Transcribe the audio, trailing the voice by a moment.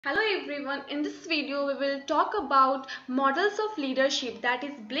Hello everyone, in this video we will talk about models of leadership, that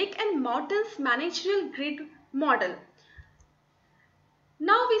is Blake and Mouton's managerial grid model.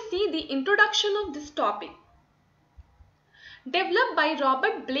 Now we see the introduction of this topic. Developed by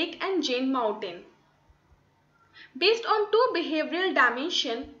Robert Blake and Jane Mouton. Based on two behavioral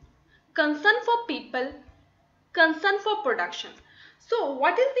dimensions, concern for people, concern for production. So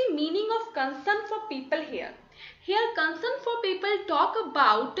what is the meaning of concern for people here? Here concern for people talk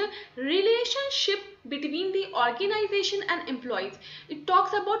about relationship between the organization and employees. It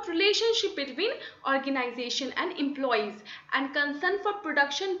talks about relationship between organization and employees, and concern for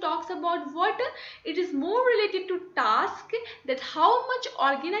production talks about what? It is more related to task, that how much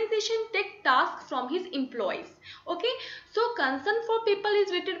organization take task from his employees. Okay, so concern for people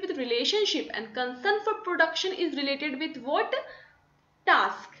is related with relationship and concern for production is related with what?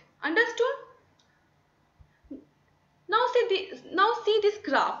 Task. Understood? Now see this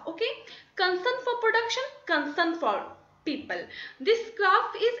graph. Okay, concern for production, concern for people. This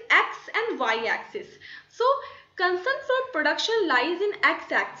graph is x and y axis. So concern for production lies in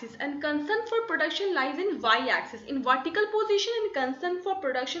x axis and concern for production lies in y axis, in vertical position, and concern for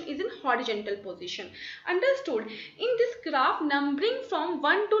production is in horizontal position. Understood? In this graph, numbering from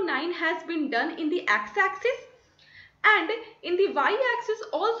 1 to 9 has been done in the x axis, and in the y axis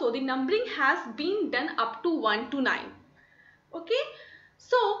also the numbering has been done up to 1 to 9. Okay,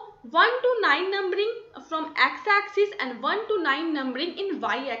 so 1 to 9 numbering from x axis and 1 to 9 numbering in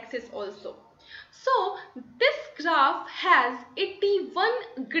y axis also. So this graph has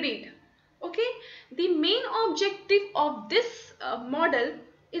 81 grid. Okay, the main objective of this model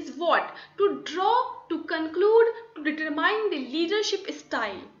is what? To draw, to conclude, to determine the leadership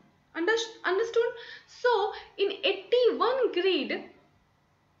style. Understood? So in 81 grid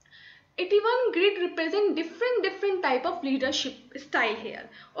represent different type of leadership style here.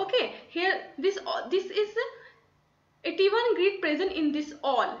 Okay, here this is 81 grid present in this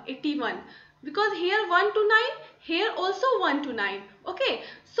all 81, because here 1 to 9, here also 1 to 9. Okay,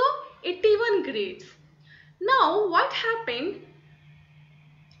 so 81 grids. Now what happened?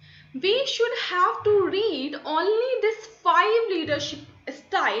 We should have to read only this 5 leadership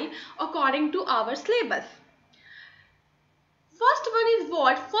style according to our syllabus. First one is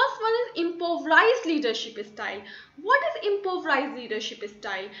what? First one is impoverished leadership style. What is impoverished leadership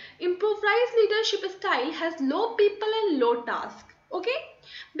style? Impoverished leadership style has low people and low task. Okay?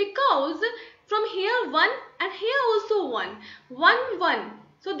 Because from here 1 and here also 1. 1, 1.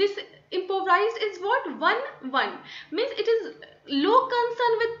 So this impoverished is what? 1, 1. Means it is low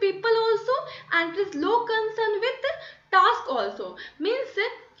concern with people also, and it is low concern with task also. Means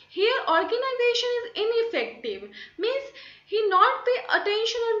here organization is ineffective. Means he not pay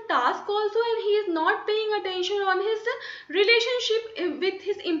attention on task also, and he is not paying attention on his relationship with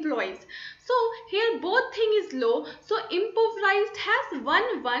his employees. So here both thing is low. So impoverished has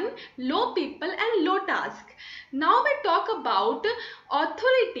 1, 1, low people and low task. Now we talk about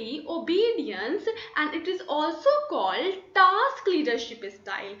authority, obedience, and it is also called task leadership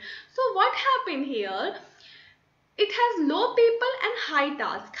style. So what happened here? It has low people and high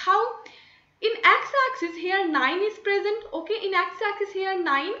task. How? In x-axis here 9 is present. Okay, in x-axis here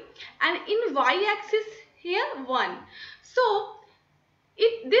 9, and in y-axis here 1. So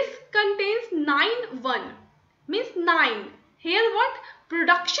this contains 9, 1. Means 9. Here what?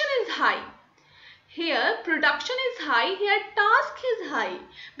 Production is high. Here production is high, here task is high,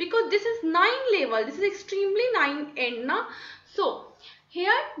 because this is 9 level, this is extremely 9 end na. So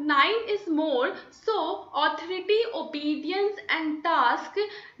here 9 is more, so authority, obedience and task,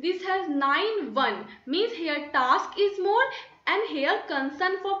 this has 9, 1. Means here task is more and here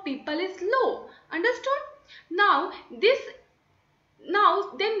concern for people is low. Understood? Now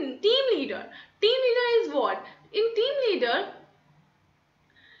then team leader. Team leader is what? In team leader,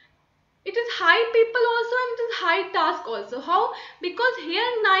 it is high people also and it is high task also. How? Because here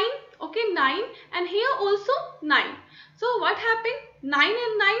 9, okay, 9, and here also 9. So what happened? 9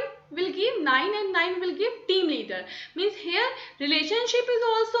 and 9 will give 9 and 9 will give team leader. Means here relationship is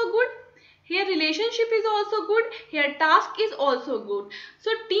also good. Here relationship is also good. Here task is also good.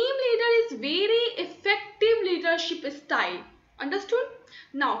 So team leader is very effective leadership style. Understood?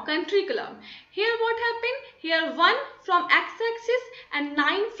 Now country club. Here what happened? Here 1 from x-axis and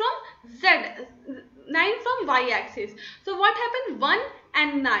 9 from z, 9 from y-axis. So what happened? 1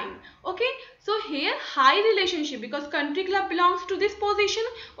 and 9. Okay, so here high relationship, because country club belongs to this position.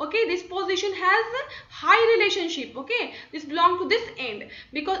 Okay, this position has high relationship. Okay, this belongs to this end,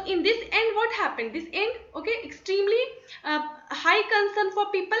 because in this end what happened, this end, okay, extremely high concern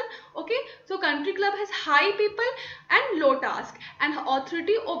for people. Okay, so country club has high people and low task, and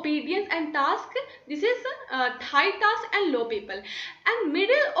authority, obedience and task, this is high task and low people. And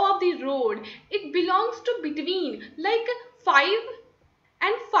middle of the road, it belongs to between, like 5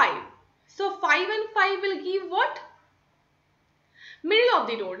 and 5. So 5 and 5 will give what? Middle of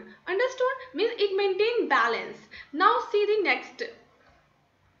the road. Understood? Means it maintain balance. Now see the next.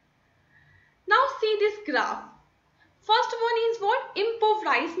 Now see this graph. First one is what?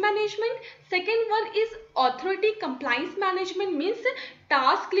 Impoverished management. Second one is authority compliance management, means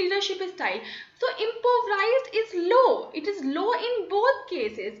task leadership style. So impoverished is low. It is low in both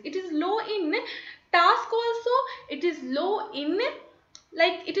cases. It is low in task also. It is low in,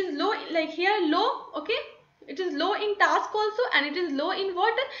 like, it is low, like here low. Okay, it is low in task also, and it is low in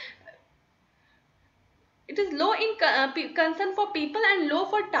what? It is low in concern for people and low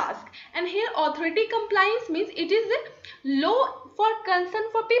for task. And here authority compliance means it is low for concern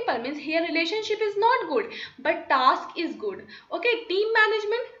for people, means here relationship is not good but task is good. Okay, team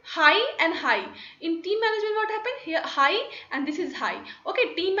management high and high. In team management what happened here? High, and this is high.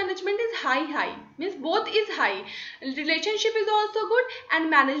 Okay, team management is high, means both is high. Relationship is also good and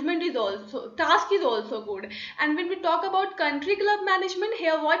management is also, task is also good. And when we talk about country club management,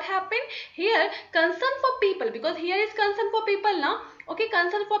 here what happened? Here concern for people, because here is concern for people now. Okay,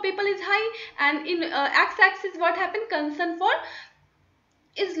 concern for people is high, and in x-axis what happened? Concern for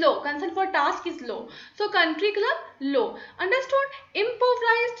is low, concern for task is low. So country club low. Understood?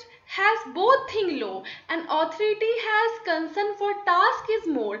 Impoverished has both thing low, and authority has concern for task is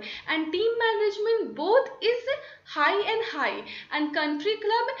more, and team management both is high and high, and country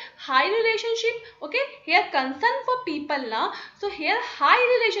club high relationship. Okay, here concern for people now, so here high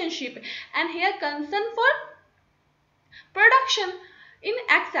relationship, and here concern for production in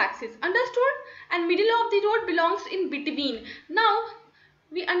x-axis. Understood? And middle of the road belongs in between. Now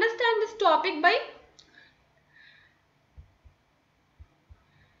we understand this topic by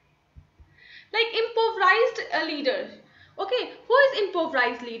like impoverished leader. Okay, who is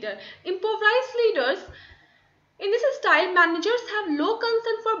impoverished leader? Impoverished leaders, in this style, managers have low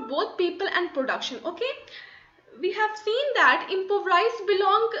concern for both people and production. Okay, we have seen that impoverished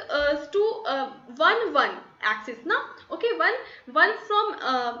belong to 1 axis now. Okay, one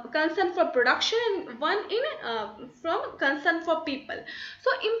from concern for production and one in from concern for people.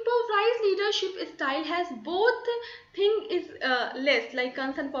 So impoverished leadership style has both thing is less, like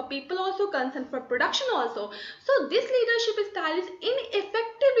concern for people also, concern for production also. So this leadership style is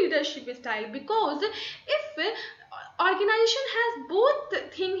ineffective leadership style, because if organization has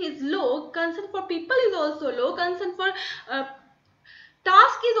both thing is low, concern for people is also low, concern for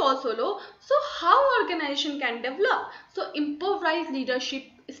task is also low, so how organization can develop? So impoverished leadership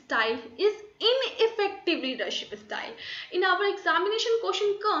style is ineffective leadership style. In our examination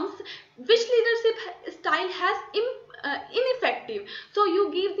question comes, which leadership style has ineffective? So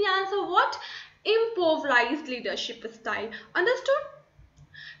you give the answer what? Impoverished leadership style. Understood?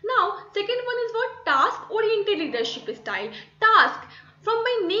 Now second one is what? Task oriented leadership style. Task, from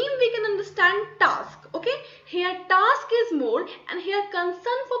my name we can understand task. Okay, here task is more and here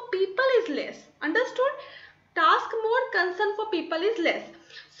concern for people is less. Understood? Task more, concern for people is less.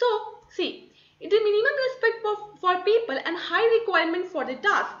 So see, it is minimum respect for people and high requirement for the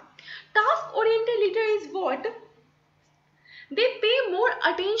task. Task oriented leader is what? They pay more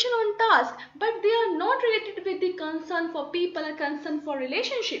attention on task, but they are not related with the concern for people and concern for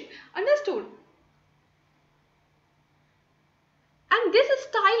relationship. Understood? And this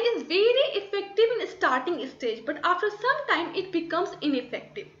style is very effective in starting stage, but after some time it becomes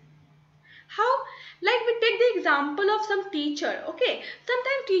ineffective. How? Like we take the example of some teacher. Okay,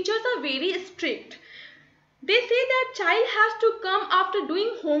 sometimes teachers are very strict. They say that child has to come after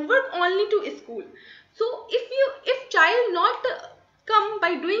doing homework only to school. So if child not come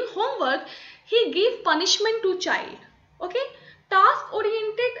by doing homework, he give punishment to child. Okay, task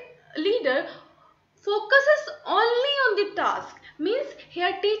oriented leader focuses only on the task, means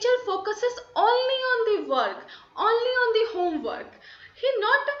here teacher focuses only on the work, only on the homework. He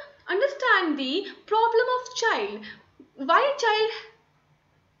not understand the problem of child, why child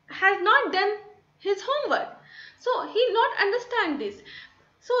has not done his homework. So he not understand this.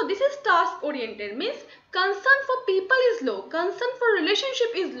 So this is task oriented, means concern for people is low, concern for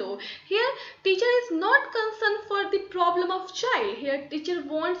relationship is low. Here teacher is not concerned for the problem of child. Here teacher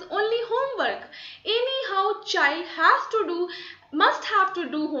wants only homework. Anyhow child has to do must have to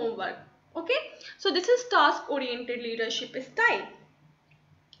do homework. Okay, so this is task oriented leadership style.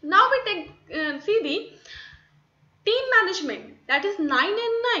 Now we take see the team management, that is 9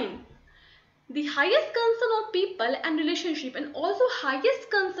 and 9. The highest concern of people and relationship, and also highest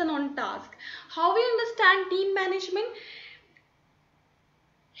concern on task. How we understand team management?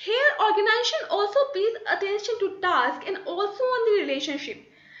 Here organization also pays attention to task and also on the relationship.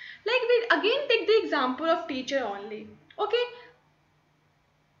 Like we again take the example of teacher only. Okay,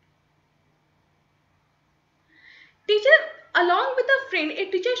 teacher along with a friend, a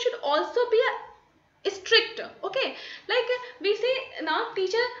teacher should also be a strict. Okay, like we say now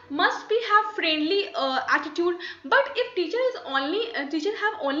teacher must be have friendly attitude, but if teacher is only teacher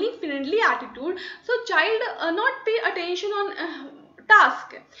have only friendly attitude, so child not pay attention on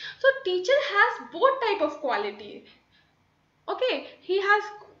task. So teacher has both type of quality. Okay, he has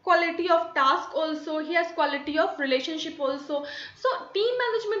quality of task also, he has quality of relationship also. So team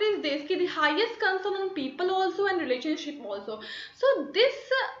management is this ki the highest concern on people also and relationship also. So this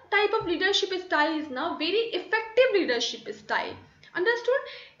type of leadership style is now very effective leadership style. Understood?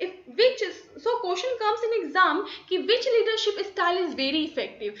 If which is, so question comes in exam ki which leadership style is very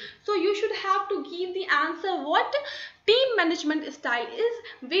effective, so you should have to give the answer what team management style is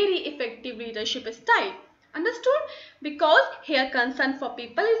very effective leadership style. Understood? Because here concern for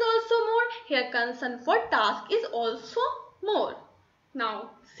people is also more, here concern for task is also more.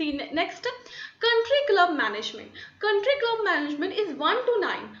 Now see next, country club management. Country club management is 1 to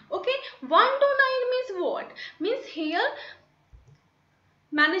 9. Okay, 1 to 9 means what? Means here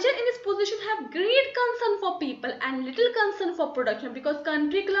manager in this position have great concern for people and little concern for production, because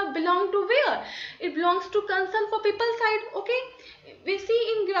country club belong to where? It belongs to concern for people side. Okay, we see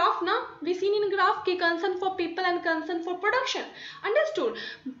in graph now, we seen in graph ki concern for people and concern for production. Understood?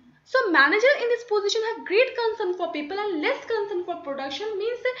 So manager in this position have great concern for people and less concern for production,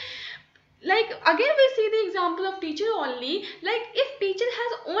 means like again we see the example of teacher only. Like if teacher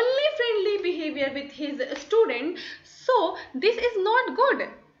has only friendly behavior with his student, so this is not good,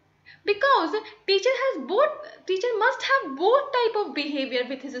 because teacher must have both type of behavior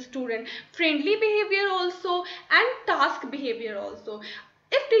with his student, friendly behavior also and task behavior also.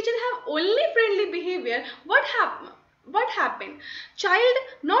 If teacher have only friendly behavior, what happened? Child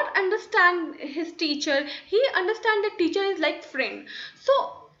not understand his teacher, he understand that teacher is like friend.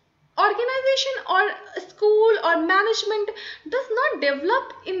 So organization or school or management does not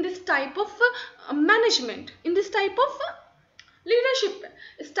develop in this type of management, in this type of leadership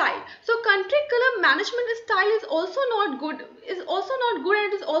style. So country club management style is also not good, and it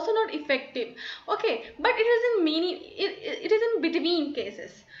is also not effective. Okay, but it is in it is in between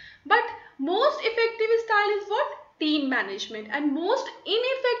cases. But most effective style is what? Team management. And most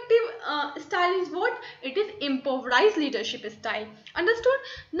ineffective style is what? It is impoverished leadership style. Understood?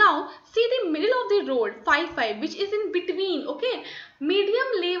 Now see the middle of the road 5-5, which is in between. Okay, medium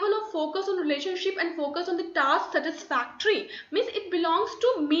level of focus on relationship and focus on the task satisfactory, means it belongs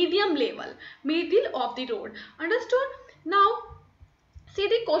to medium level, middle of the road. Understood? Now see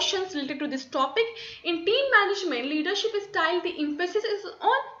the questions related to this topic. In team management leadership style, the emphasis is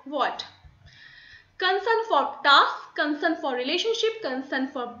on what? Concern for task, concern for relationship, concern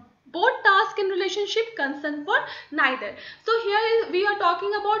for both task and relationship, concern for neither. So here we are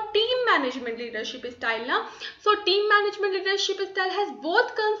talking about team management leadership style now. So team management leadership style has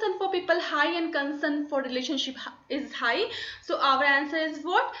both concern for people high and concern for relationship is high. So our answer is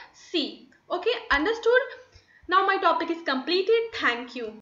what? C. Okay, understood? Now my topic is completed. Thank you.